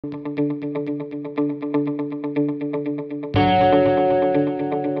Hello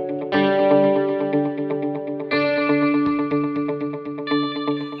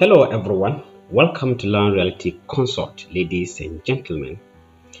everyone, welcome to Learn Reality Consult, ladies and gentlemen.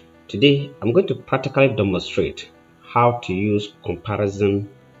 Today I'm going to practically demonstrate how to use comparison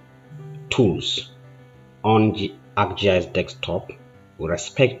tools on the Arcgis desktop with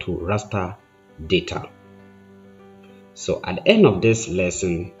respect to raster data. So at the end of this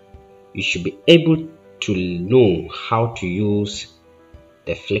lesson, you should be able to know how to use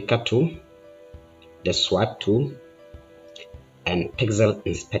the flicker tool, the swipe tool, and pixel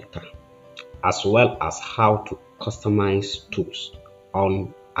inspector, as well as how to customize tools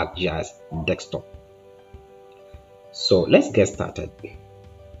on Arcgis desktop. So let's get started.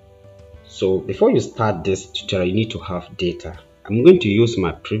 So before you start this tutorial, you need to have data. I'm going to use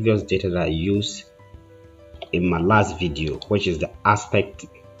my previous data that I used in my last video, which is the aspect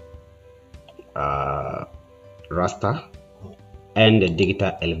raster and the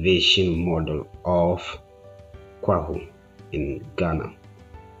digital elevation model of Kwahu in Ghana.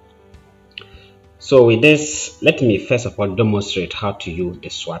 So with this, let me first of all demonstrate how to use the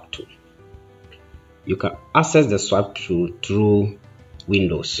swipe tool. You can access the swipe tool through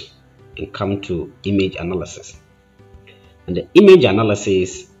Windows and come to image analysis. And the image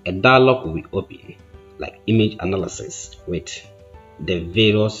analysis, a dialog will be open, like image analysis, with the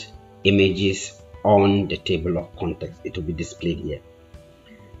various images on the table of contents. It will be displayed here.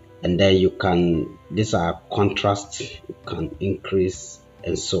 And then you can, these are contrasts, you can increase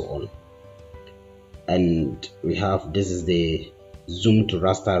and so on. And we have, this is the zoom to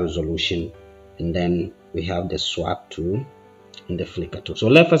raster resolution, and then we have the swipe tool and the flicker tool. So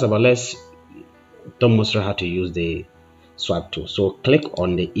first of all, let's demonstrate how to use the swipe tool. So click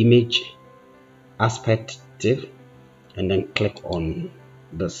on the image aspect and then click on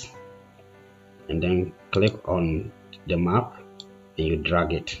this, and then click on the map and you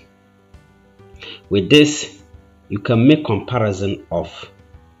drag it. With this, you can make comparison of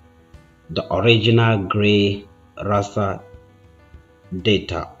the original gray raster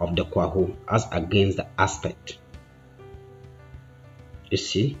data of the Kwahu as against the aspect. You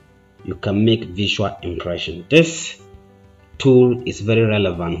see, you can make visual impression. This tool is very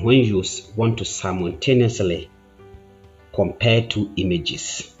relevant when you want to simultaneously compare two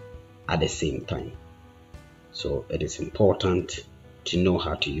images at the same time. So it is important to know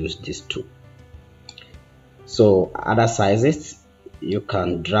how to use this tool. So other sizes, you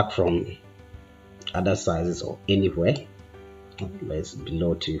can drag from other sizes or anywhere. Let's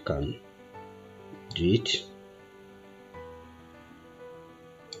below to, you can do it.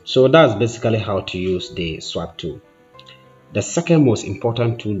 So that's basically how to use the swipe tool. The second most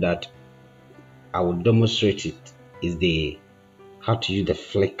important tool that I will demonstrate is how to use the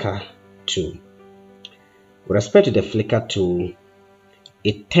flicker tool. With respect to the flicker tool,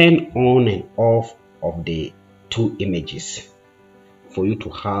 it turns on and off of the two images for you to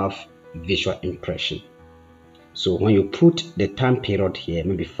have visual impression. So when you put the time period here,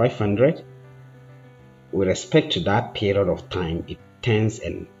 maybe 500, with respect to that period of time, it turns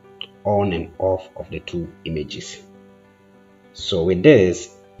on and off of the two images. So with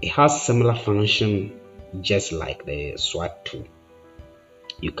this, it has similar function just like the swipe tool.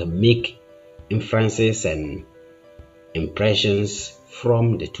 You can make inferences and impressions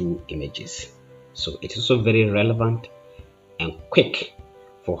from the two images. So it is also very relevant and quick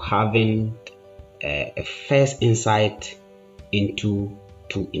for having a first insight into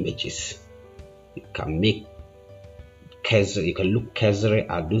two images. You can make cursory, you can look cursory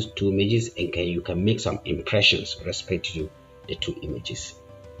at those two images, and you can make some impressions with respect to the two images.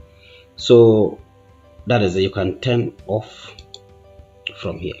 So that is it. You can turn off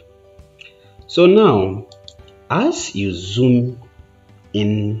from here. So now, as you zoom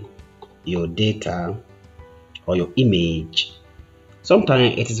in your data or your image,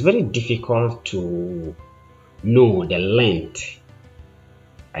 sometimes it is very difficult to know the length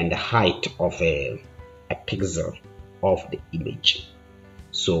and the height of a pixel of the image.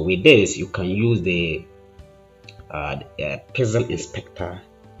 So with this, you can use the pixel inspector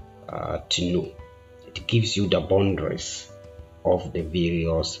to know. It gives you the boundaries of the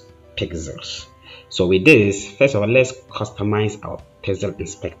various pixels. So with this, first of all, let's customize our pixel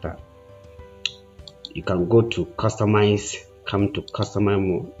inspector. You can go to customize, come to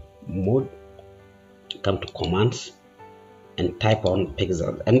customize mode, come to commands, and type on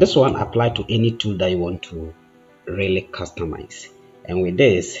pixel. And this one apply to any tool that you want to really customize. And with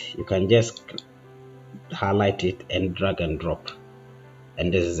this, you can just highlight it and drag and drop,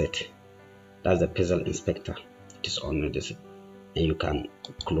 and this is it. That's the pixel inspector. It is on this. and you can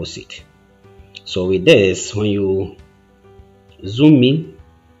close it. So with this, when you zoom in,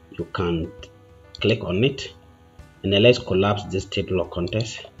 you can click on it, and then let's collapse this table of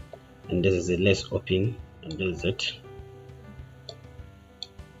contents, and this is it. Let's open, and this is it.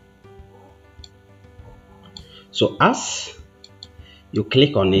 So as you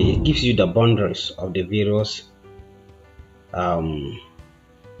click on it, it gives you the boundaries of the various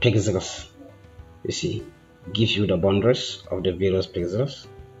pixels. You see, gives you the boundaries of the various pixels.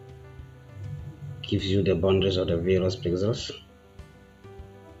 Gives you the boundaries of the various pixels.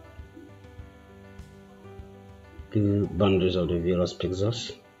 Boundaries of the various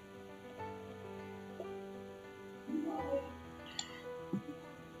pixels.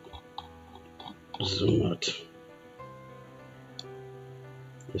 Zoom out.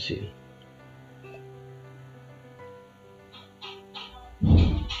 You see.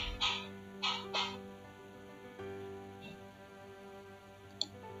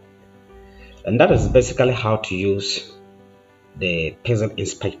 And that is basically how to use the pixel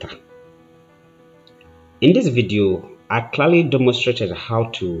inspector. In this video, I clearly demonstrated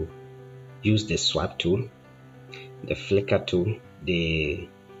how to use the swipe tool, the flicker tool, the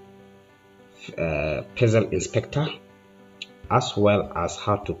pixel inspector, as well as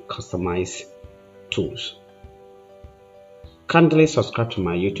how to customize tools. Kindly subscribe to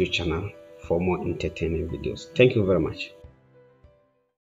my YouTube channel for more entertaining videos. Thank you very much.